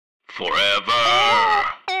Forever.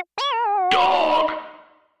 Dog.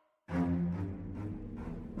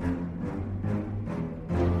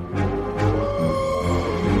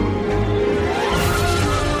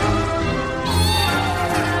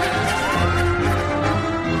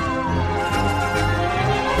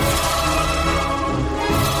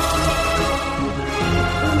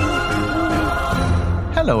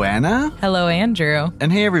 Hello, Anna. Hello, Andrew.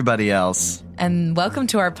 And hey, everybody else. And welcome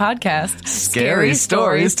to our podcast, Scary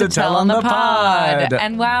Stories to Tell on the Pod.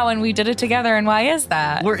 And wow, and we did it together. And why is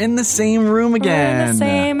that? We're in the same room again. We're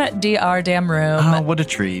in the same DR damn room. Oh, what a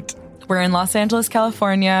treat. We're in Los Angeles,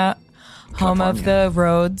 California, home of the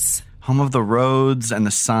roads. Home of the roads and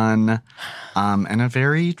the sun, and a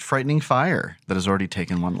very frightening fire that has already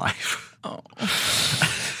taken one life. Oh.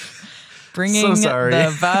 Bringing So sorry. the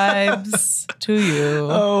vibes to you.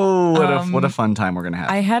 Oh, what a fun time we're going to have.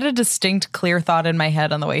 I had a distinct, clear thought in my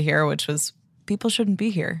head on the way here, which was people shouldn't be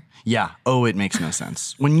here. Yeah. Oh, it makes no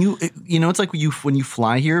sense. When it's like when you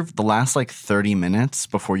fly here, the last like 30 minutes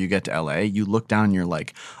before you get to LA, you look down and you're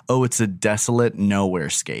like, oh, it's a desolate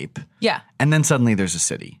nowherescape. Yeah. And then suddenly there's a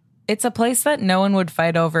city. It's a place that no one would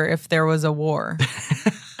fight over if there was a war.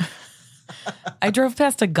 I drove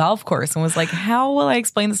past a golf course and was like, how will I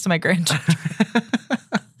explain this to my grandchildren?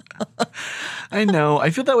 I know. I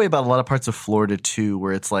feel that way about a lot of parts of Florida, too,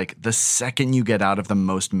 where it's like the second you get out of the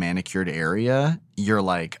most manicured area, you're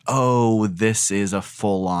like, oh, this is a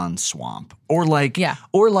full-on swamp. Or like,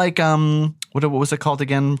 what was it called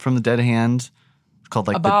again from the Dead Hand? It's called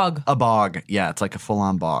like a bog. A bog. Yeah, it's like a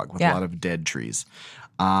full-on bog with a lot of dead trees.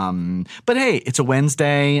 But hey, it's a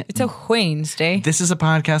Wednesday. It's a Wednesday. This is a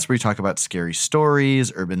podcast where we talk about scary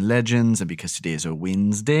stories, urban legends, and because today is a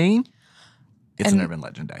Wednesday, it's an urban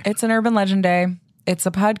legend day. It's an urban legend day. It's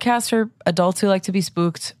a podcast for adults who like to be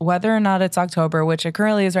spooked, whether or not it's October, which it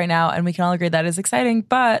currently is right now, and we can all agree that is exciting,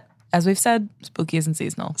 but as we've said, spooky isn't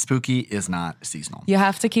seasonal. Spooky is not seasonal. You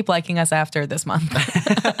have to keep liking us after this month.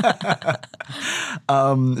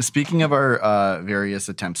 Speaking of our various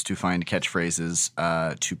attempts to find catchphrases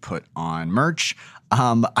to put on merch,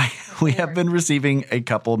 we have been receiving a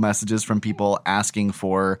couple messages from people asking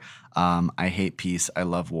for I hate peace, I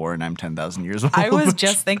love war, and I'm 10,000 years old. I was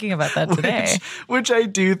just thinking about that today. Which I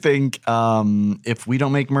do think if we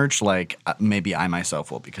don't make merch, like maybe I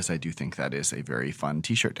myself will, because I do think that is a very fun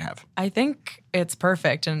T-shirt to have. I think it's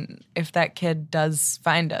perfect, and if that kid does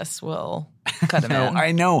find us, we'll cut him in.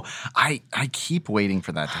 I know. I keep waiting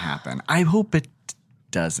for that to happen. I hope it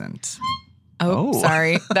doesn't. Oh,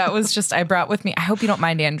 sorry. That was just, I brought with me, I hope you don't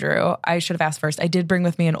mind, Andrew. I should have asked first. I did bring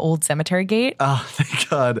with me an old cemetery gate. Oh, thank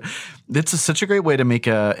God. It's such a great way to make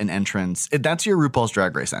an entrance. That's your RuPaul's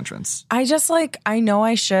Drag Race entrance. I know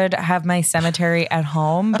I should have my cemetery at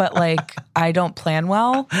home, but I don't plan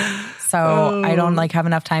well. So I don't have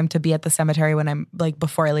enough time to be at the cemetery when I'm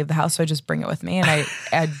before I leave the house. So I just bring it with me and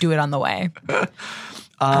I do it on the way.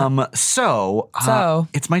 So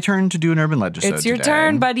it's my turn to do an urban legisode. It's your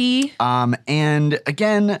turn, buddy. And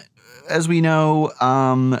again, as we know,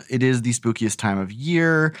 it is the spookiest time of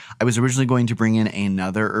year. I was originally going to bring in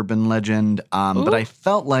another urban legend, but I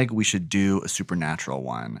felt like we should do a supernatural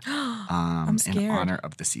one I'm scared. in honor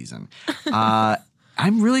of the season.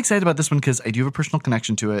 I'm really excited about this one because I do have a personal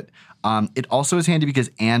connection to it. It also is handy because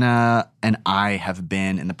Anna and I have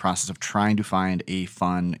been in the process of trying to find a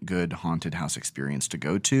fun, good haunted house experience to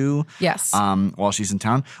go to. Yes. While she's in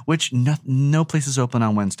town, which no place is open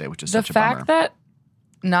on Wednesday, which is such a bummer. The fact that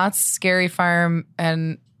Knott's Scary Farm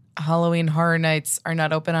and Halloween Horror Nights are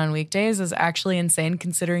not open on weekdays is actually insane,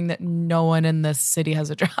 considering that no one in this city has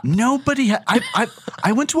a job. Nobody.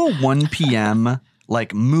 I went to a 1 p.m.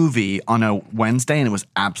 movie on a Wednesday and it was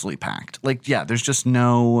absolutely packed. There's just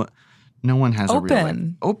no one has open. a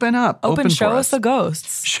real open up. Open show for us the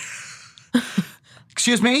ghosts.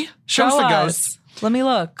 Excuse me? Show us the ghosts. Let me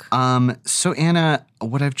look. So Anna,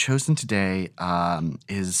 what I've chosen today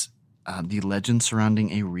is the legend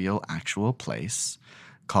surrounding a real actual place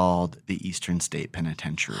called the Eastern State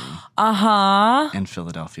Penitentiary. In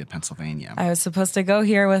Philadelphia, Pennsylvania. I was supposed to go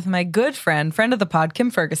here with my good friend of the pod, Kim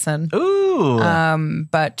Ferguson. Ooh.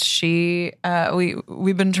 But she,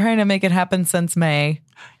 we've been trying to make it happen since May.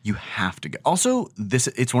 You have to go. Also,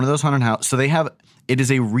 it's one of those haunted houses. So it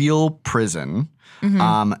is a real prison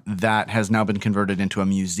that has now been converted into a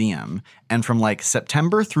museum. And from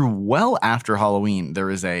September through well after Halloween, there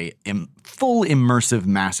is a full immersive,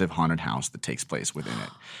 massive haunted house that takes place within it.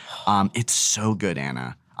 It's so good,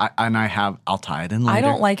 Anna. I'll tie it in later. I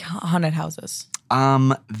don't like haunted houses.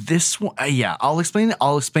 This one, yeah, I'll explain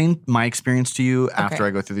my experience to you after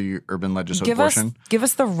I go through the urban legislation portion. Give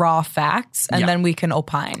us the raw facts, and then we can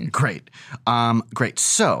opine. Great. Great.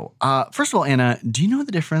 So, first of all, Anna, do you know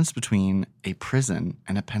the difference between a prison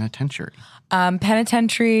and a penitentiary?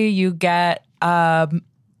 Penitentiary, you get at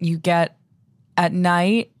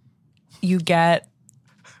night, you get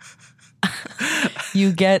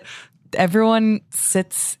everyone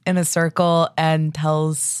sits in a circle and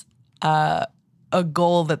tells a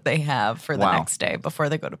goal that they have for the next day before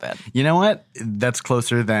they go to bed. You know what? That's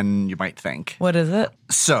closer than you might think. What is it?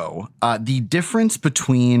 So, the difference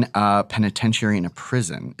between a penitentiary and a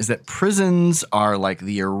prison is that prisons are like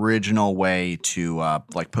the original way to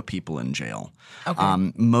like put people in jail.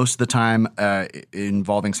 Okay. Most of the time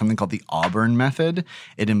involving something called the Auburn method.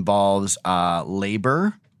 It involves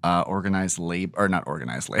labor. Organized labor, or not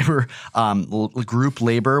organized labor, group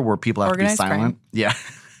labor where people have organized to be silent. Crime. Yeah.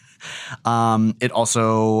 It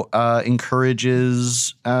also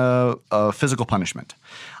encourages physical punishment.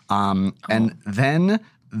 And then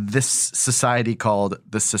this society called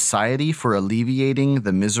the Society for Alleviating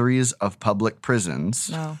the Miseries of Public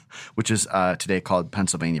Prisons, which is today called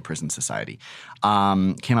Pennsylvania Prison Society,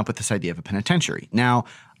 came up with this idea of a penitentiary. Now,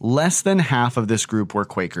 less than half of this group were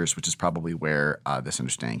Quakers, which is probably where this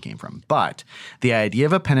understanding came from. But the idea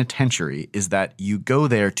of a penitentiary is that you go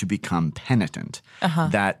there to become penitent,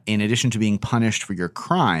 that in addition to being punished for your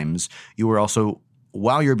crimes, you were also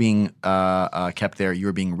while you're being kept there,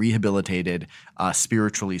 you're being rehabilitated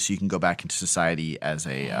spiritually so you can go back into society as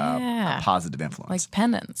a positive influence. Like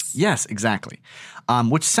penance. Yes, exactly.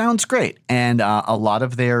 Which sounds great. And a lot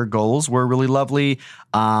of their goals were really lovely.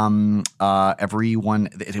 Everyone,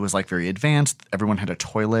 it was like very advanced. Everyone had a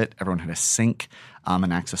toilet. Everyone had a sink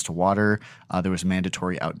and access to water. There was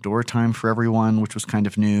mandatory outdoor time for everyone, which was kind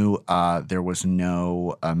of new. There was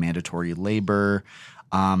no mandatory labor.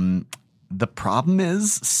 The problem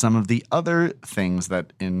is some of the other things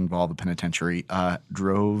that involve a penitentiary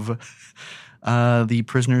drove the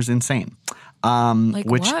prisoners insane, like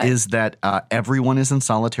which what? is that everyone is in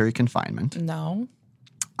solitary confinement. No.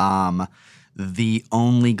 The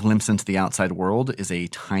only glimpse into the outside world is a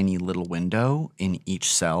tiny little window in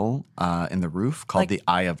each cell in the roof called the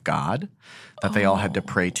Eye of God that they all had to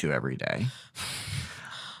pray to every day.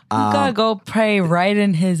 You gotta go pray right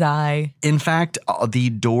in his eye. In fact, the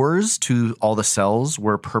doors to all the cells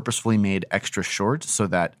were purposefully made extra short so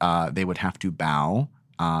that they would have to bow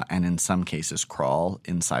and in some cases crawl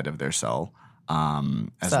inside of their cell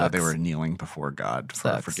as though they were kneeling before God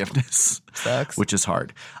for forgiveness, which is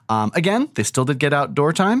hard. Again, they still did get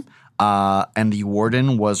outdoor time, and the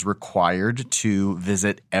warden was required to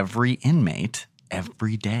visit every inmate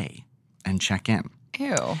every day and check in.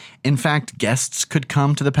 Ew. In fact, guests could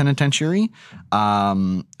come to the penitentiary.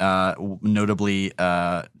 Notably,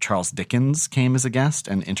 Charles Dickens came as a guest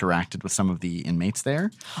and interacted with some of the inmates there.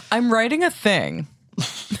 I'm writing a thing.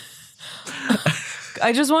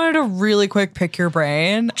 I just wanted to really quick pick your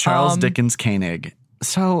brain. Charles Dickens Koenig.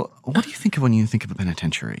 So, what do you think of when you think of a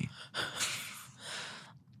penitentiary?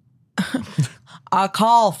 A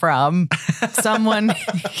call from someone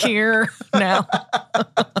here now.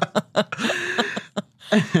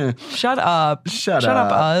 Shut up. Shut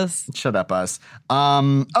up us. Shut up us.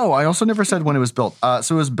 I also never said when it was built.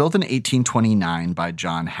 So it was built in 1829 by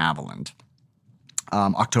John Haviland.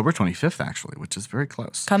 October 25th, actually, which is very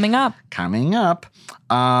close. Coming up.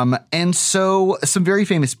 And so some very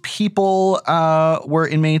famous people were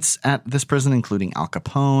inmates at this prison, including Al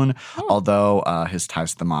Capone, although his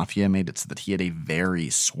ties to the mafia made it so that he had a very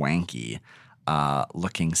swanky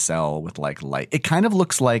looking cell with like light. It kind of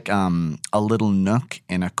looks like a little nook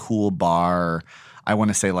in a cool bar. I want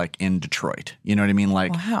to say like in Detroit. You know what I mean?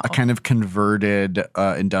 Like a kind of converted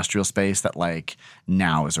industrial space that like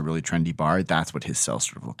now is a really trendy bar. That's what his cell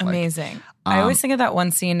sort of looked like. Amazing. I always think of that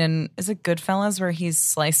one scene in, is it Goodfellas, where he's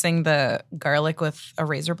slicing the garlic with a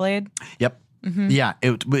razor blade? Yep. Mm-hmm. Yeah,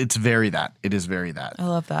 it's very that. It is very that. I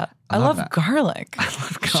love that. I love garlic. I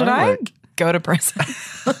love garlic. Should I go to prison?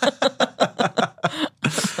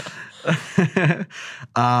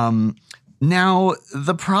 Now,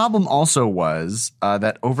 the problem also was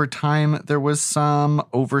that over time there was some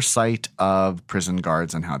oversight of prison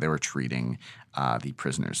guards and how they were treating the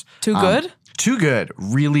prisoners. Too good? Too good.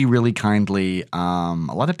 Really, really kindly. A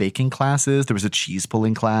lot of baking classes. There was a cheese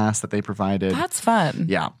pulling class that they provided. That's fun.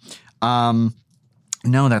 Yeah.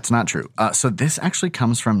 No, that's not true. So this actually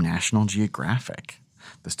comes from National Geographic,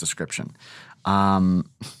 this description.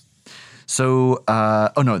 So,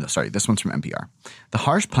 sorry. This one's from NPR. The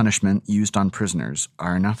harsh punishment used on prisoners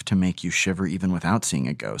are enough to make you shiver even without seeing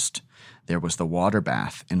a ghost. There was the water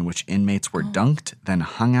bath in which inmates were dunked, then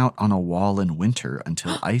hung out on a wall in winter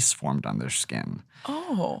until ice formed on their skin.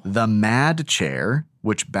 Oh. The mad chair,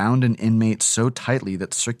 which bound an inmate so tightly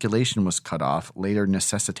that circulation was cut off, later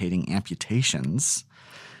necessitating amputations.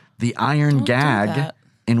 The iron gag,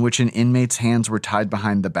 in which an inmate's hands were tied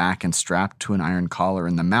behind the back and strapped to an iron collar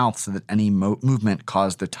in the mouth so that any movement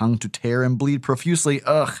caused the tongue to tear and bleed profusely.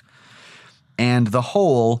 Ugh. And the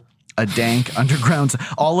hole, a dank underground.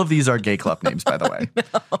 All of these are gay club names, by the way.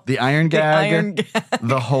 The iron gag,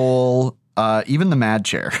 the hole, even the mad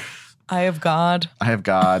chair. I have God.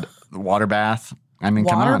 The water bath. I mean,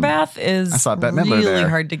 come on. Water bath is I saw Bette Midler really there.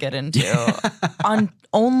 hard to get into.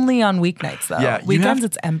 Only on weeknights, though. Yeah, weekends,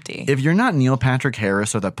 it's empty. If you're not Neil Patrick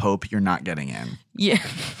Harris or the Pope, you're not getting in. Yeah.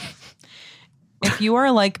 If you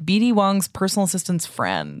are like BD Wong's personal assistant's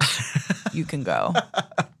friend, you can go.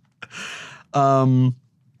 And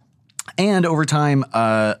over time,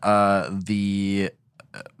 the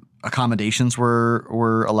accommodations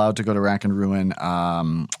were allowed to go to rack and ruin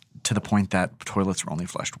to the point that toilets were only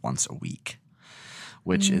flushed once a week,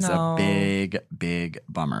 which is a big, big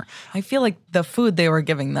bummer. I feel like the food they were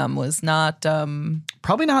giving them was not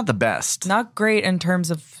probably not the best. Not great in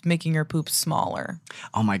terms of making your poop smaller.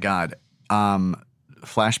 Oh my God.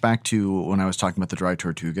 Flashback to when I was talking about the dry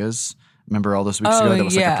tortugas. Remember all those weeks ago that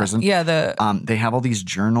was like a prison? Yeah. They have all these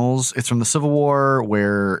journals. It's from the Civil War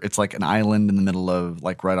where it's like an island in the middle of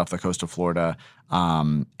like right off the coast of Florida.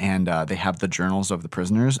 And they have the journals of the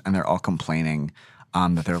prisoners and they're all complaining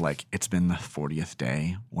that they're like, it's been the 40th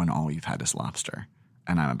day when all we've had is lobster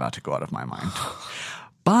and I'm about to go out of my mind.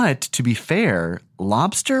 But to be fair,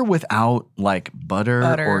 lobster without like butter.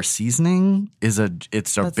 Or seasoning it's a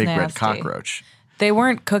That's big nasty. red cockroach. They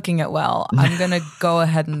weren't cooking it well. I'm going to go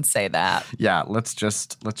ahead and say that. Yeah, let's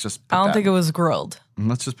just put I don't that. think it was grilled.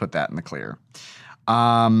 Let's just put that in the clear.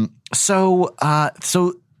 Because,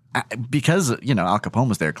 Al Capone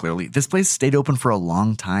was there clearly, this place stayed open for a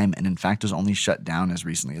long time and in fact was only shut down as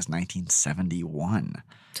recently as 1971.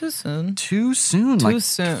 Too soon. Too soon. Too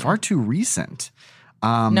soon. Far too recent.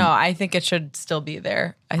 No, I think it should still be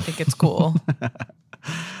there. I think it's cool.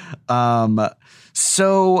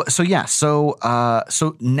 So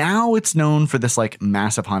now it's known for this like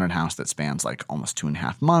massive haunted house that spans like almost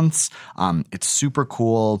 2.5 months. It's super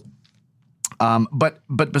cool.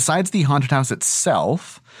 But besides the haunted house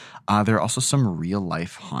itself, there are also some real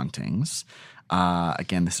life hauntings.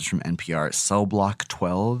 Again, this is from NPR. Cell Block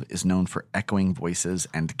 12 is known for echoing voices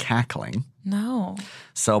and cackling. No.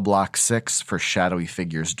 Cell Block 6 for shadowy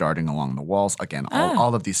figures darting along the walls. Again,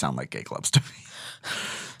 all of these sound like gay clubs to me.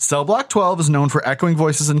 Cell Block 12 is known for echoing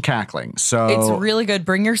voices and cackling. So it's really good.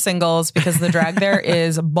 Bring your singles because the drag there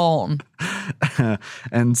is bone.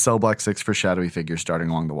 And Cell Block 6 for shadowy figures darting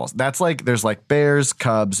along the walls. That's like there's like bears,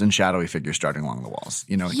 cubs, and shadowy figures darting along the walls.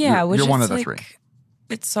 Yeah, you're one of the like, three.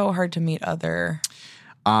 It's so hard to meet other.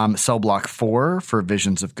 Cell Block 4 for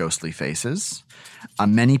visions of ghostly faces.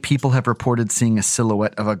 Many people have reported seeing a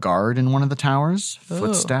silhouette of a guard in one of the towers. Ooh.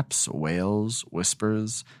 Footsteps, wails,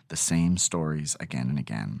 whispers, the same stories again and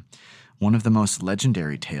again. One of the most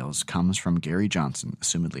legendary tales comes from Gary Johnson,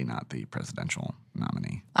 assumedly not the presidential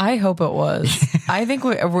nominee. I hope it was. I think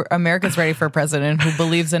America's ready for a president who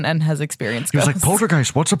believes in and has experienced He was ghosts. like,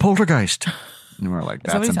 poltergeist, what's a poltergeist? And we're like,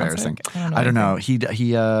 that's embarrassing. Like? I don't know. He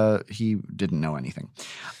didn't know anything.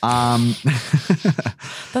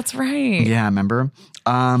 That's right. Yeah, remember?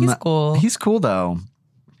 He's cool. He's cool though.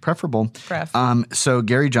 Preferable. So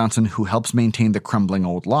Gary Johnson, who helps maintain the crumbling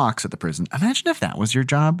old locks at the prison. Imagine if that was your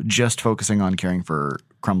job, just focusing on caring for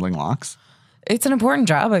crumbling locks. It's an important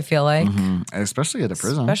job, I feel like. Mm-hmm. Especially at a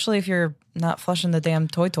prison. Especially if you're not flushing the damn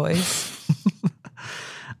toys.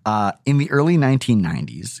 In the early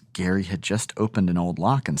 1990s, Gary had just opened an old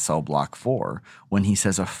lock in Cell Block 4 when he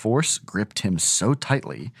says a force gripped him so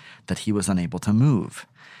tightly that he was unable to move.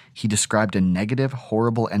 He described a negative,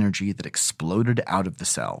 horrible energy that exploded out of the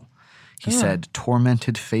cell. He said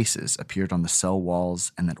tormented faces appeared on the cell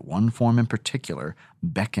walls and that one form in particular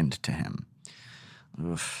beckoned to him.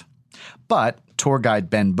 Oof. But tour guide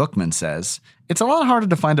Ben Bookman says, it's a lot harder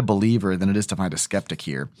to find a believer than it is to find a skeptic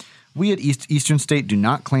here. We at Eastern State do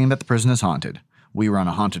not claim that the prison is haunted. We run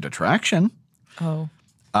a haunted attraction. Oh.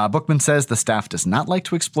 Bookman says the staff does not like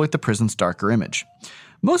to exploit the prison's darker image.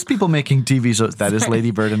 Most people making TV shows, that is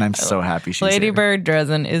Lady Bird, and I'm so happy she's here. Lady Bird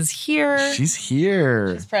Dresden is here. She's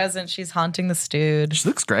here. She's present. She's haunting the stooge. She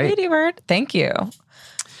looks great. Lady Bird, thank you.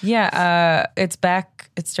 Yeah, it's back.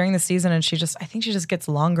 It's during the season, and I think she just gets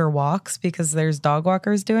longer walks because there's dog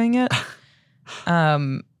walkers doing it.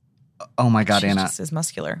 Oh my God, She's Anna. just as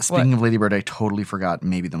muscular. Speaking of Lady Bird, I totally forgot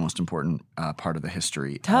maybe the most important part of the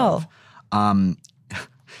history. Tell.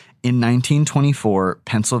 In 1924,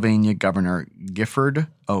 Pennsylvania Governor Gifford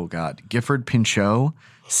Pinchot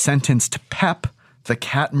sentenced Pep, the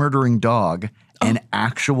cat-murdering dog, an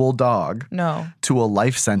actual dog, to a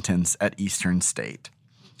life sentence at Eastern State.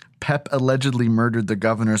 Pep allegedly murdered the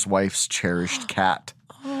governor's wife's cherished cat.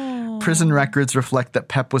 Prison records reflect that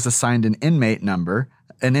Pep was assigned an inmate number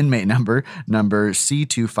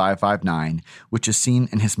C2559, which is seen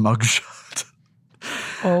in his mugshot.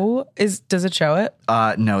 Does it show it?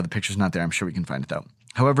 No, the picture's not there. I'm sure we can find it though.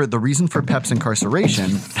 However, the reason for Pep's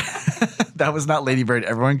incarceration, that was not Lady Bird.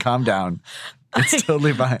 Everyone calm down. It's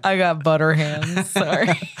totally fine. I got butter hands. Sorry.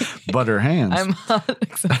 Butter hands. I'm hot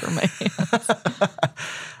except for my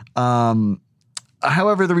hands.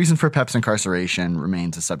 However, the reason for Pep's incarceration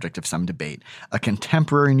remains a subject of some debate. A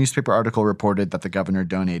contemporary newspaper article reported that the governor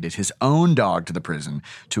donated his own dog to the prison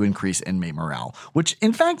to increase inmate morale, which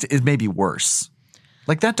in fact is maybe worse.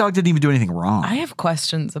 Like that dog didn't even do anything wrong. I have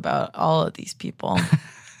questions about all of these people.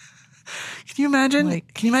 Can you imagine?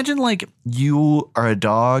 Like you are a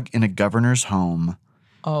dog in a governor's home.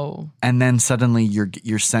 Oh. And then suddenly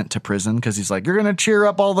you're sent to prison because he's like, you're going to cheer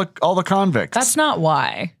up all the convicts. That's not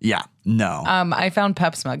why. Yeah. No. I found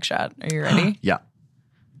Pep's mugshot. Are you ready? Yeah.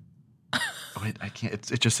 Wait, I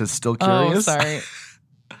can't. It just says still curious. Oh, sorry.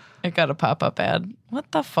 It got a pop-up ad.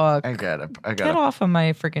 What the fuck? I got it. Get off of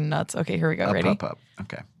my freaking nuts. Okay, here we go. Ready? Pop-up.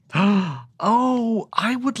 Okay. Oh,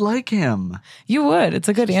 I would like him. You would. It's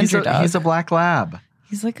a good Andrew dog. He's a black lab.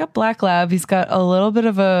 He's like a black lab. He's got a little bit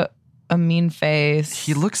of a mean face.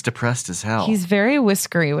 He looks depressed as hell. He's very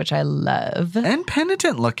whiskery, which I love. And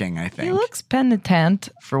penitent looking, I think. He looks penitent.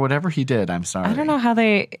 For whatever he did, I'm sorry. I don't know how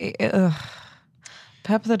they...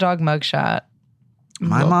 Pep the dog mugshot.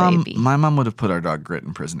 My mom would have put our dog Grit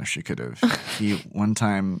in prison if she could have. One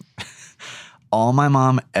time, all my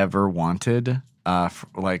mom ever wanted...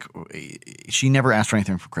 she never asked for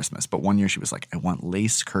anything for Christmas, but one year she was like, I want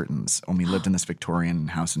lace curtains when we lived in this Victorian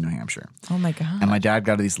house in New Hampshire. Oh my God. And my dad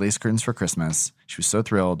got her these lace curtains for Christmas. She was so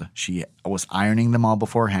thrilled. She was ironing them all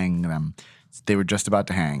before hanging them. They were just about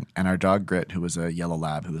to hang. And our dog Grit, who was a yellow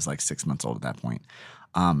lab, who was like 6 months old at that point,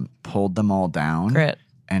 pulled them all down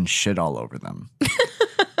and shit all over them.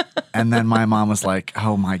 And then my mom was like,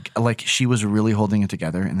 oh my, like she was really holding it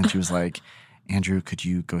together. And then she was like, Andrew, could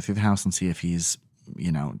you go through the house and see if he's,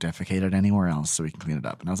 defecated anywhere else so we can clean it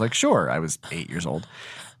up? And I was like, sure. I was 8 years old.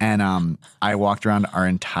 And I walked around our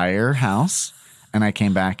entire house and I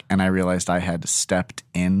came back and I realized I had stepped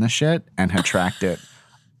in the shit and had tracked it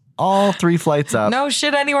all 3 flights up. No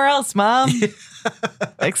shit anywhere else, Mom.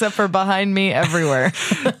 Except for behind me everywhere.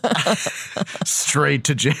 Straight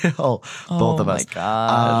to jail. Both of us.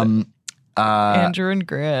 Oh my God. Andrew and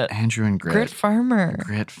Grit. Grit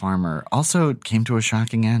Farmer. Also came to a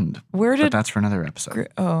shocking end. But that's for another episode.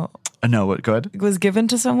 No, what? Go ahead. Was given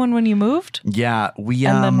to someone when you moved? Yeah, we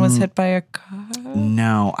and then was hit by a car.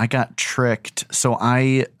 No, I got tricked. So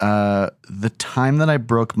the time that I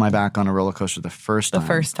broke my back on a roller coaster the first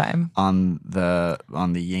time on the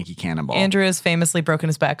Yankee Cannonball. Andrew has famously broken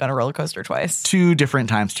his back on a roller coaster twice. 2 different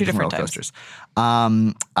times, 2 different roller coasters.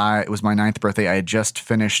 It was my 9th birthday. I had just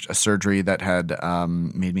finished a surgery that had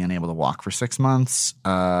made me unable to walk for 6 months.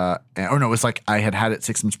 It was like I had it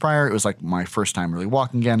 6 months prior. It was like my first time really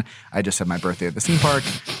walking again. I just had my birthday at the theme park,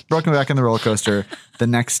 broke my back on the roller coaster. The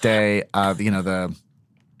next day, the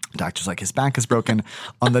doctor's like, his back is broken.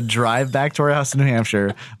 On the drive back to our house in New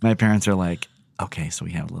Hampshire, my parents are like, okay, so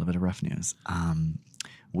we have a little bit of rough news.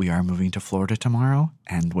 We are moving to Florida tomorrow,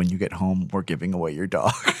 and when you get home, we're giving away your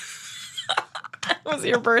dog. It was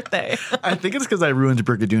your birthday. I think it's because I ruined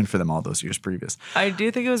Brigadoon for them all those years previous. I do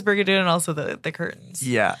think it was Brigadoon and also the curtains.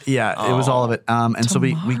 Yeah, it was all of it. So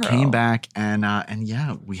we came back and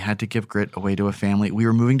we had to give Grit away to a family. We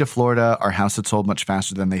were moving to Florida. Our house had sold much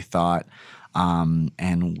faster than they thought,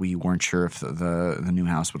 and we weren't sure if the new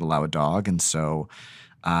house would allow a dog, and so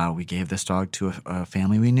we gave this dog to a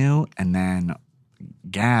family we knew, and then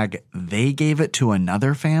they gave it to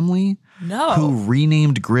another family. No. Who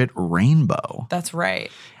renamed Grit Rainbow. That's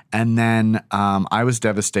right. And then I was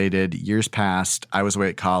devastated. Years passed. I was away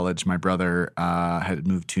at college. My brother had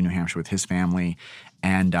moved to New Hampshire with his family.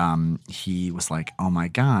 And he was like, oh, my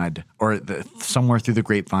God. Or somewhere through the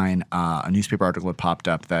grapevine, a newspaper article had popped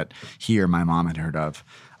up that he or my mom had heard of,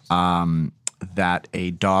 that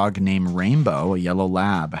a dog named Rainbow, a yellow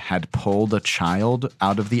lab, had pulled a child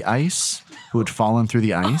out of the ice who had fallen through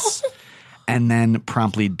the ice. And then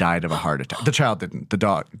promptly died of a heart attack. The child didn't. The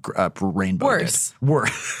dog, Rainbow, Worse. did.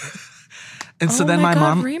 Worse. And so Oh then my my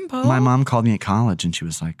God, Rainbow. mom called me at college and she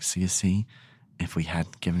was like, see, if we had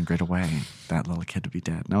given Grit away, that little kid would be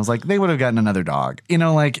dead. And I was like, they would have gotten another dog. You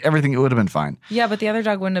know, like everything, it would have been fine. Yeah, but the other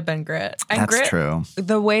dog wouldn't have been Grit. And That's Grit, true.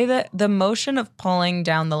 The way that the motion of pulling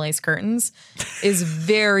down the lace curtains is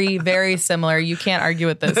very, very similar. You can't argue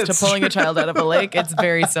with this. To pulling a child out of a lake, it's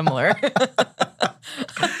very similar.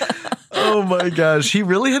 Oh my gosh. He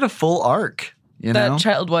really had a full arc. You know? That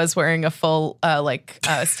child was wearing a full,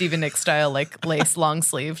 Stephen Nicks style, like lace long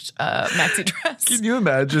sleeved maxi dress Can you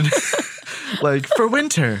imagine? Like for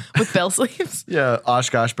winter. with bell sleeves. Yeah.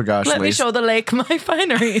 Oshkosh bagosh Let me lace. show the lake my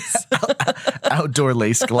fineries. Outdoor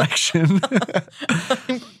lace collection.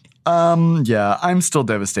 Yeah, I'm still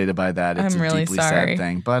devastated by that. It's I'm a really deeply sorry. sad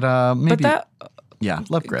thing. But maybe, But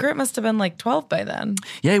love Grit. Grit must have been like 12 by then.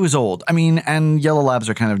 Yeah, he was old. I mean, and yellow labs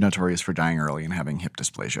are kind of notorious for dying early and having hip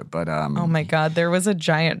dysplasia. But Oh my God. There was a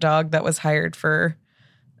giant dog that was hired for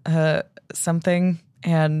something.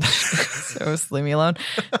 And so it was, leave me alone.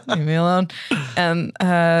 And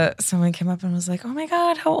someone came up and was like, oh my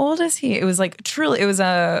God, how old is he? It was like, truly, it was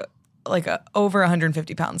a over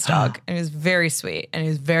 150 pounds dog. And he was very sweet. And he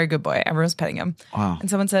was a very good boy. Everyone was petting him. Wow. And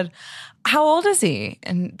someone said, how old is he?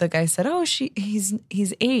 And the guy said, oh, he's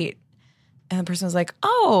 8. And the person was like,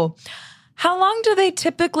 oh, how long do they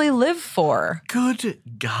typically live for? Good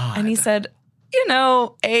God. And he said,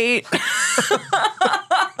 8.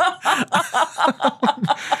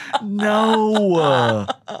 No.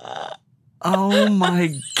 Oh my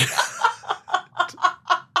God.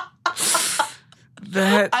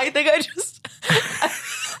 That. I think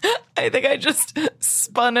I just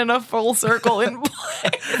spun in a full circle in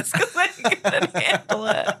place because I couldn't handle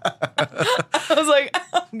it. I was like,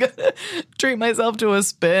 I'm going to treat myself to a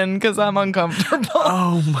spin because I'm uncomfortable.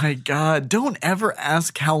 Oh my God. Don't ever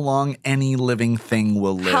ask how long any living thing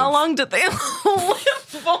will live. How long did they live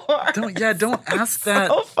for? Don't ask that.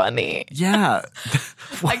 So funny. Yeah.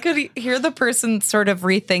 I could hear the person sort of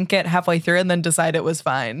rethink it halfway through and then decide it was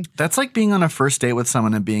fine. That's like being on a first date with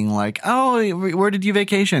someone and being like, oh, where did you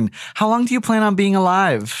vacation? How long do you plan on being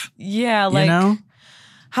alive? Yeah, like,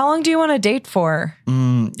 how long do you want to date for?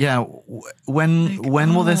 Yeah. When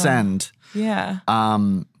will this end? Yeah.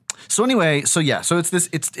 So anyway, so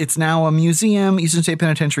it's now a museum. Eastern State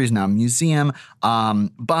Penitentiary is now a museum.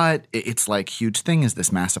 But it's like huge thing is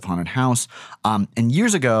this massive haunted house. And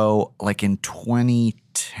years ago, like in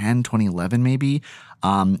 2010, 2011 maybe,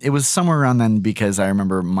 it was somewhere around then because I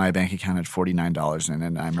remember my bank account had $49 in it.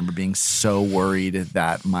 And I remember being so worried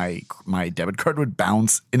that my debit card would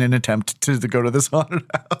bounce in an attempt to go to this haunted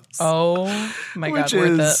house. Oh my God, Which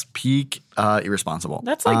worth is it. peak irresponsible.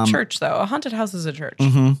 That's like church, though. A haunted house is a church.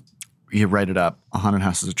 Mm-hmm. You write it up. A haunted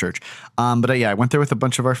house is a church. But I went there with a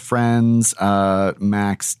bunch of our friends,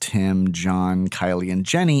 Max, Tim, John, Kylie, and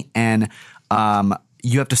Jenny. And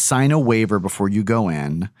you have to sign a waiver before you go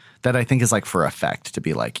in that I think is like for effect to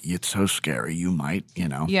be like, it's so scary. You might,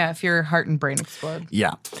 Yeah, if your heart and brain explode.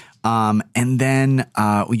 Yeah. And then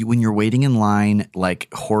when you're waiting in line,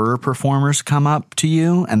 like horror performers come up to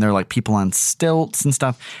you and they're like people on stilts and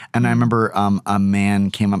stuff. And I remember a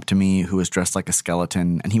man came up to me who was dressed like a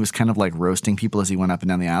skeleton and he was kind of like roasting people as he went up and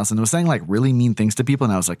down the aisles and was saying like really mean things to people.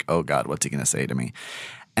 And I was like, oh God, what's he going to say to me?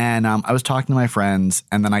 And I was talking to my friends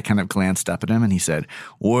and then I kind of glanced up at him and he said,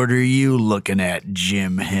 what are you looking at,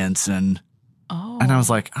 Jim Henson? Oh. And I was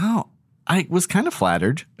like, oh. I was kind of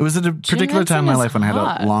flattered. It was at a particular time in my life when I had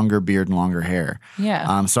a longer beard and longer hair.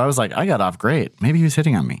 Yeah. So I was like, I got off great. Maybe he was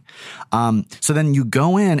hitting on me. So then you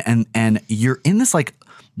go in and you're in this like,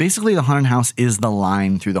 basically the haunted house is the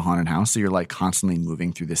line through the haunted house. So you're like constantly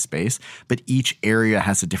moving through this space, but each area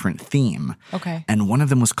has a different theme. Okay. And one of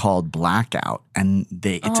them was called Blackout and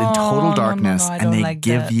it's in total darkness and they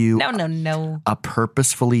give you a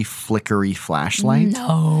purposefully flickery flashlight.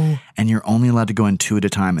 No. And you're only allowed to go in 2 at a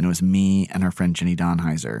time. And it was me and our friend Jenny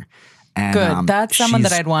Donheiser. And, good. That's someone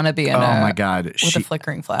that I'd want to be in. Oh my God. With a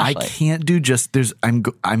flickering flashlight. I can't do I'm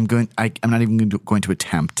not even going to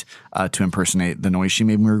attempt to impersonate the noise she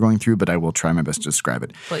made when we were going through, but I will try my best to describe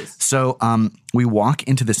it. Please. So we walk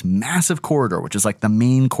into this massive corridor, which is like the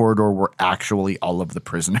main corridor where actually all of the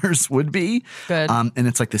prisoners would be. Good. And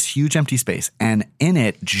it's like this huge empty space. And in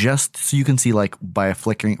it, just so you can see like by a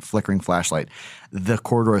flickering flashlight, the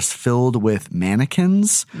corridor is filled with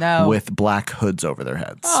mannequins with black hoods over their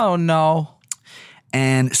heads. Oh, no.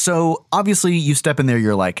 And so obviously you step in there,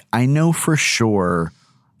 you're like, I know for sure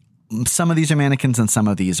some of these are mannequins and some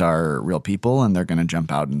of these are real people and they're going to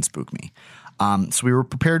jump out and spook me. So we were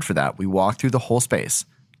prepared for that. We walked through the whole space.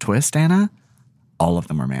 Twist, Anna, all of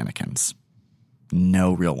them were mannequins.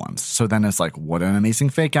 No real ones. So then it's like, what an amazing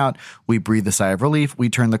fake out. We breathe a sigh of relief. We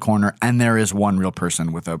turn the corner, and there is one real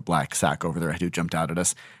person with a black sack over their head who jumped out at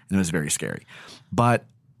us, and it was very scary. But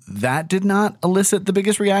that did not elicit the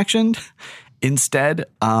biggest reaction. Instead,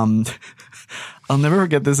 I'll never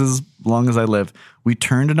forget this as long as I live. We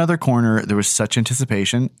turned another corner. There was such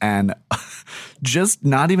anticipation, and just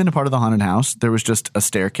not even a part of the haunted house. There was just a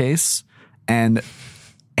staircase, and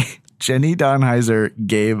Jenny Donheiser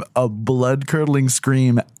gave a blood-curdling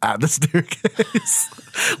scream at the staircase.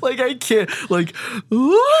 Like, I can't, like,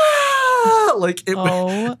 like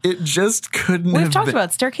it just couldn't We've have talked been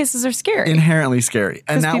about staircases are scary. inherently scary.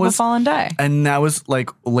 And that people was fall and die. And that was like,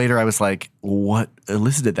 later I was like, what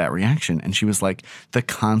elicited that reaction? And she was like, the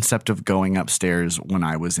concept of going upstairs when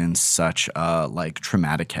I was in such a like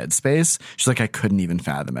traumatic headspace. She's like, I couldn't even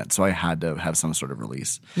fathom it. So I had to have some sort of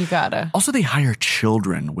release. You gotta. Also, they hire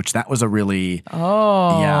children, which that was a really,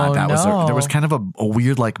 that there was kind of a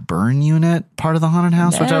weird like burn unit part of the haunted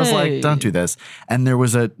house, which I was like, don't do this. And there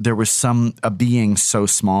was a being so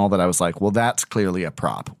small that I was like, well, that's clearly a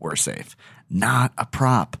prop. We're safe. Not a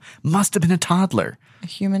prop. Must have been a toddler. A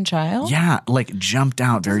human child? Yeah, like jumped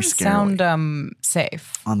out very Doesn't scarily. sound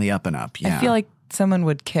safe. On the up and up, yeah. I feel like someone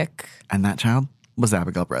would kick. And that child was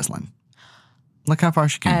Abigail Breslin. Look how far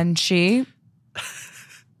she came. And she...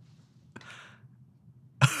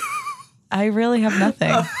 I really have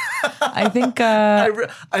nothing. I think...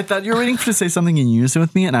 I thought you were waiting to say something in unison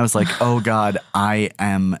with me, and I was like, oh, God, I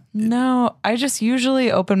am... No, I just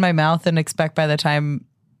usually open my mouth and expect by the time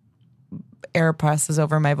air passes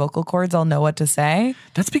over my vocal cords, I'll know what to say.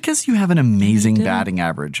 That's because you have an amazing batting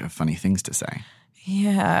average of funny things to say.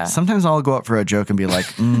 Yeah. Sometimes I'll go up for a joke and be like,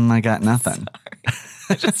 I got nothing.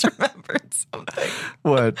 I just remembered something.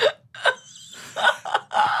 What?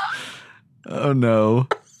 Oh, no.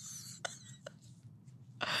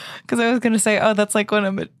 Because I was going to say, that's like when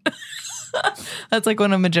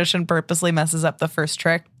a magician purposely messes up the first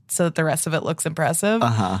trick so that the rest of it looks impressive.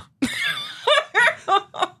 Uh-huh.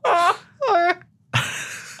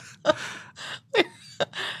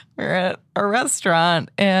 We're at a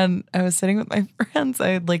restaurant and I was sitting with my friends. I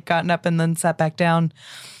had like gotten up and then sat back down,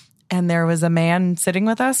 and there was a man sitting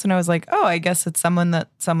with us, and I was like, oh, I guess it's someone that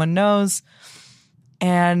someone knows.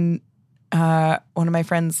 And one of my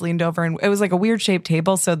friends leaned over, and it was like a weird shaped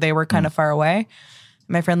table, so they were kind of far away.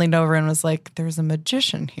 My friend leaned over and was like, there's a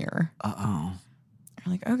magician here. Uh-oh.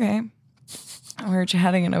 I'm like, okay. And we were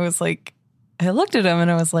chatting, and I was like, I looked at him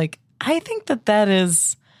and I was like, I think that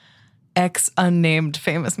is X unnamed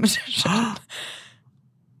famous magician.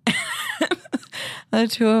 The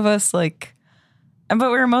two of us but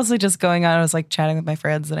we were mostly just going on. I was like chatting with my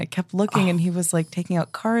friends, and I kept looking, and he was like taking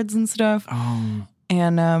out cards and stuff. Oh.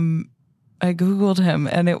 And I Googled him,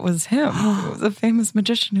 and it was him. It was a famous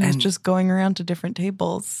magician who was just going around to different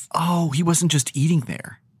tables. Oh, he wasn't just eating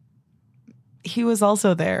there. He was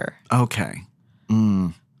also there. Okay.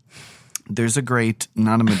 There's a great,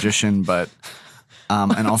 not a magician, but,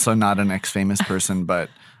 and also not an ex-famous person, but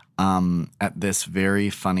at this very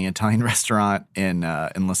funny Italian restaurant in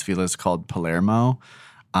Los Feliz called Palermo.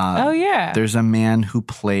 There's a man who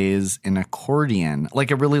plays an accordion,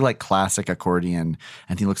 like a really like classic accordion,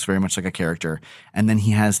 and he looks very much like a character. And then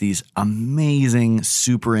he has these amazing,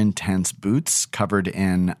 super intense boots covered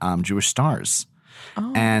in Jewish stars.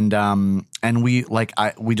 Oh. And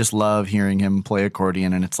we just love hearing him play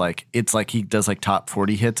accordion, and it's like he does like top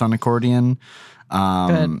 40 hits on accordion.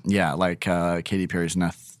 Yeah, like Katy Perry's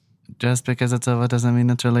Nothing. Just because it's over doesn't mean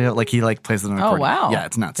it's really like he like plays it on accordion. Oh wow! Yeah,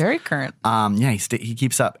 it's nuts. Very current. Yeah, he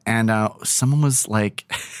keeps up. And someone was like,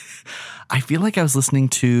 I feel like I was listening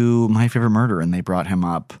to My Favorite Murder, and they brought him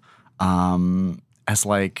up as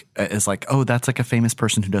like, oh, that's like a famous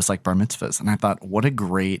person who does like bar mitzvahs. And I thought, what a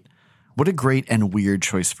great and weird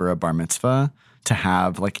choice for a bar mitzvah to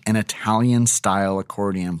have like an Italian style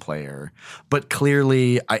accordion player, but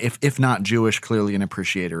clearly, if not Jewish, clearly an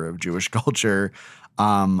appreciator of Jewish culture.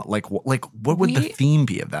 What would the theme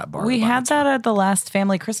be of that bar? We had that at the last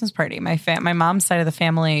family Christmas party. My mom's side of the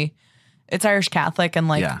family, it's Irish Catholic, and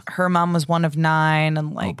her mom was one of 9,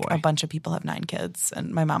 and a bunch of people have 9 kids,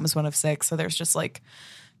 and my mom was one of 6. So there's just like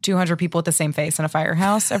 200 people with the same face in a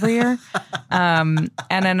firehouse every year. And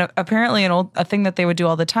then apparently a thing that they would do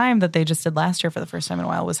all the time that they just did last year for the first time in a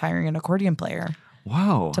while was hiring an accordion player.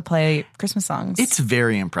 Whoa. to play Christmas songs. It's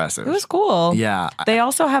very impressive. It was cool. Yeah. They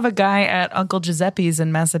also have a guy at Uncle Giuseppe's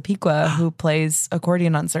in Massapequa who plays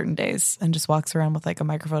accordion on certain days and just walks around with like a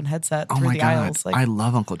microphone headset Oh through my the God. aisles. Like, I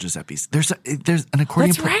love Uncle Giuseppe's. There's an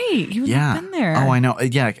accordion. that's right. You've been there. Oh, I know.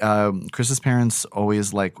 Yeah. Chris's parents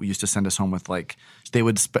always used to send us home with they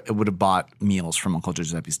would have bought meals from Uncle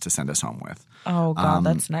Giuseppe's to send us home with. Oh God,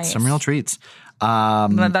 that's nice. Some real treats.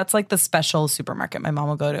 That's like the special supermarket my mom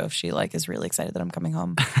will go to if she is really excited that I'm coming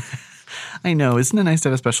home. I know. Isn't it nice to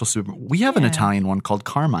have a special super? We have an Italian one called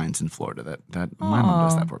Carmine's in Florida that my mom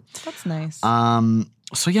does that for. That's nice.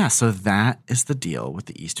 So that is the deal with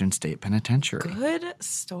the Eastern State Penitentiary. Good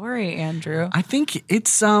story, Andrew. I think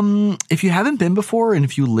it's if you haven't been before and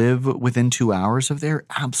if you live within 2 hours of there,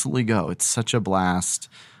 absolutely go. It's such a blast.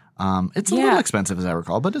 It's a little expensive as I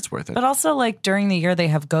recall, but it's worth it. But also during the year they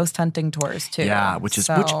have ghost hunting tours too. Yeah, which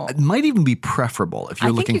might even be preferable if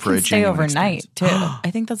you're looking for a stay genuine overnight experience. too.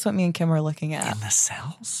 I think that's what me and Kim were looking at. In the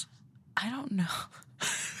cells? I don't know.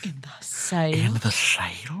 In the cells. In the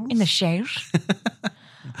cells? In the cells.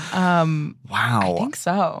 Wow. I think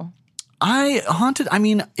so.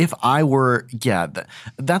 If I were,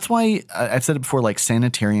 that's why I've said it before,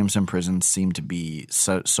 sanitariums and prisons seem to be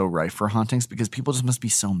so rife for hauntings because people just must be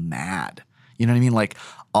so mad. You know what I mean?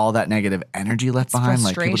 All that negative energy left behind,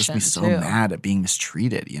 people just be so mad at being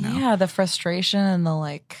mistreated, Yeah, the frustration and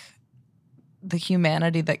the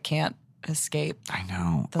humanity that can't escape. I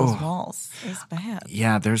know. Those walls. It's bad.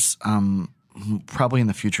 Yeah, there's probably in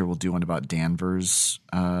the future we'll do one about Danvers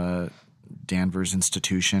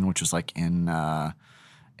Institution, which was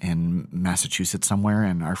in Massachusetts somewhere,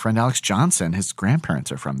 and our friend Alex Johnson, his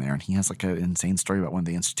grandparents are from there, and he has an insane story about when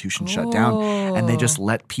the institution shut down, and they just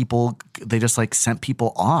sent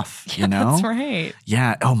people off. Yeah, that's right.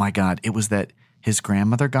 Yeah. Oh my God, it was that his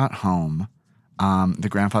grandmother got home. The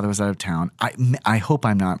grandfather was out of town. I hope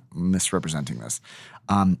I'm not misrepresenting this.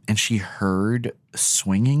 And she heard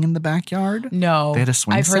swinging in the backyard. No, they had a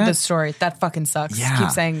swing I've set. heard this story. That fucking sucks. Yeah. Keep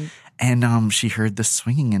saying. And she heard the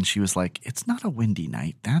swinging and she was like, it's not a windy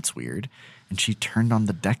night. That's weird. And she turned on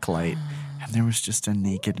the deck light and there was just a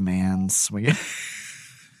naked man swinging.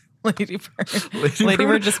 Lady Bird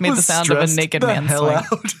just made the sound of a naked man swing.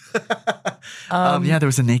 There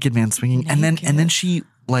was a naked man swinging. Naked. And then she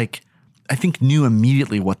I think knew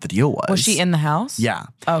immediately what the deal was. Was she in the house? Yeah.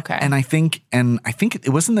 Okay. And I think it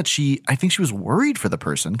wasn't that I think she was worried for the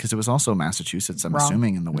person because it was also Massachusetts, I'm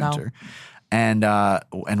assuming, in the winter. And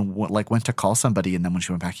went to call somebody, and then when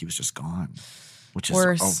she went back, he was just gone, which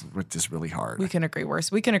is really hard. We can agree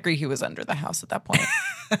worse. We can agree he was under the house at that point.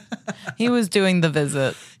 He was doing the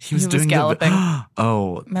visit. He was galloping.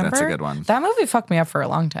 Remember? That's a good one. That movie fucked me up for a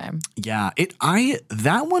long time. Yeah,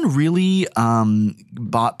 that one really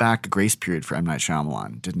bought back a grace period for M. Night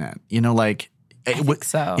Shyamalan, didn't it? I think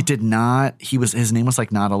so. It did not. His name was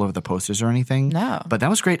not all over the posters or anything. No. But that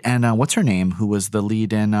was great. And what's her name? Who was the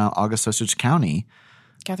lead in August Osage County?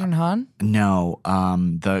 Catherine Hahn? No,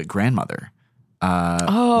 the grandmother.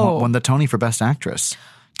 Won the Tony for Best Actress.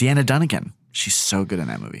 Deanna Dunnigan. She's so good in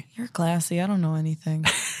that movie. You're classy. I don't know anything.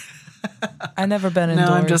 I've never been indoors.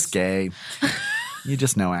 No, I'm just gay. You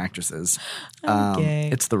just know actresses. I'm gay.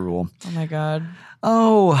 It's the rule. Oh my God.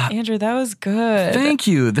 Oh, Andrew, that was good. Thank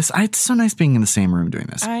you. It's so nice being in the same room doing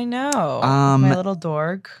this. I know. My little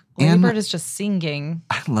dork. Lady Bird is just singing.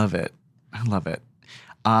 I love it.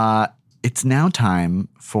 It's now time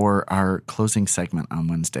for our closing segment on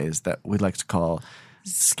Wednesdays that we'd like to call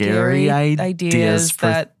Scary Ideas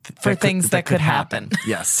for Things that could happen.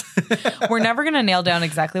 Yes. We're never going to nail down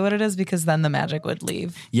exactly what it is because then the magic would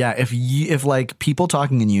leave. Yeah. If people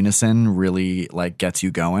talking in unison really gets you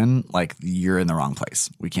going, you're in the wrong place.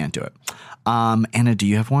 We can't do it. Anna, do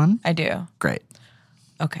you have one? I do. Great.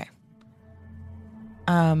 Okay.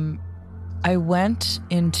 I went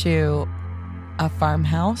into a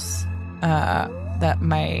farmhouse that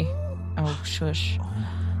my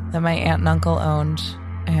aunt and uncle owned,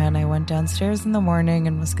 and I went downstairs in the morning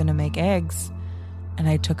and was going to make eggs, and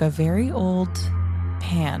I took a very old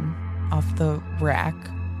pan off the rack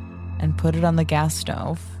and put it on the gas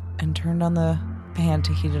stove and turned on the pan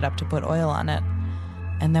to heat it up to put oil on it.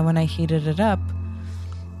 And then when I heated it up,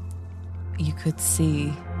 you could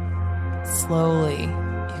see a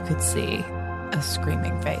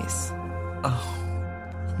screaming face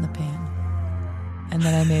in the pan. And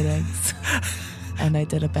then I made eggs. And I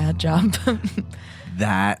did a bad job.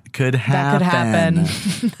 That could happen.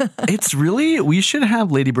 It's really, we should have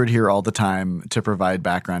Ladybird here all the time to provide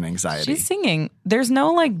background anxiety. She's singing. There's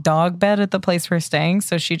no like dog bed at the place we're staying,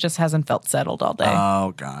 so she just hasn't felt settled all day.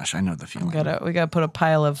 Oh gosh, I know the feeling. We gotta put a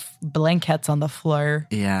pile of blankets on the floor.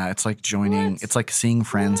 Yeah, it's like joining, it's like seeing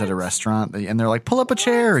friends at a restaurant and they're like, pull up a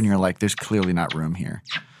chair. And you're like, there's clearly not room here.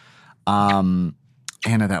 Anna,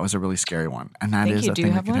 that was a really scary one. And that is a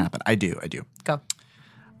thing that can happen. I do. Go.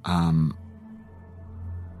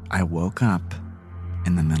 I woke up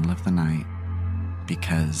in the middle of the night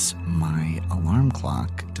because my alarm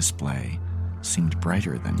clock display seemed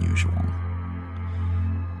brighter than usual.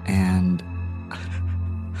 And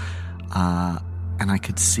I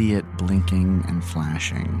could see it blinking and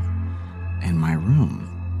flashing in my room.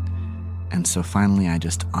 And so finally I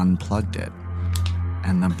just unplugged it.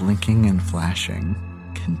 And the blinking and flashing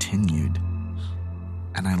continued.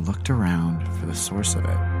 And I looked around for the source of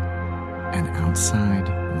it. And outside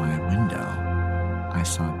my window, I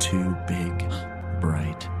saw two big,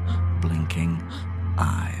 bright, blinking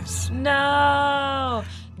eyes. No!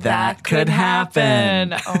 That could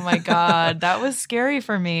happen. Oh my God. That was scary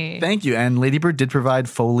for me. Thank you. And Ladybird did provide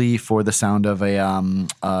Foley for the sound of a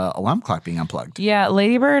alarm clock being unplugged. Yeah,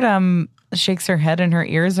 Ladybird shakes her head and her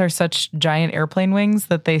ears are such giant airplane wings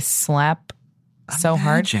that they slap so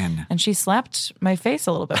hard. And she slapped my face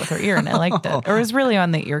a little bit with her ear and I liked it. Or it was really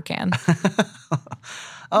on the ear can.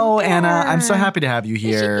 Oh, Anna, I'm so happy to have you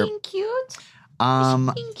here. Is she being cute?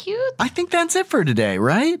 Being cute? I think that's it for today,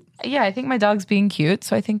 right? Yeah, I think my dog's being cute,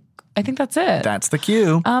 so I think that's it. That's the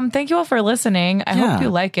cue. Thank you all for listening. I hope you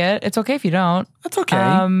like it. It's okay if you don't. That's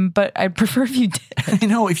okay. But I'd prefer if you did. I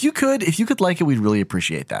know, if you could like it, we'd really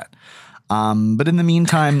appreciate that. But in the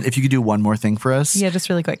meantime, if you could do one more thing for us. Yeah, just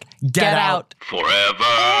really quick. Get out.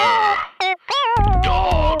 Forever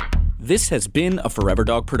Dog. This has been a Forever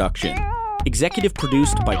Dog production. Executive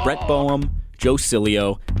produced by Brett Boehm, Joe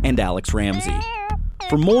Cilio, and Alex Ramsey.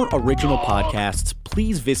 For more original podcasts,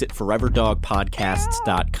 please visit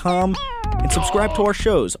foreverdogpodcasts.com and subscribe to our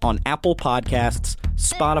shows on Apple Podcasts,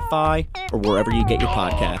 Spotify, or wherever you get your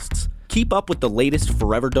podcasts. Keep up with the latest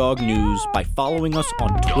Forever Dog news by following us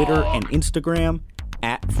on Twitter and Instagram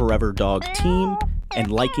 @ForeverDogTeam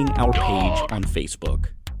and liking our page on Facebook.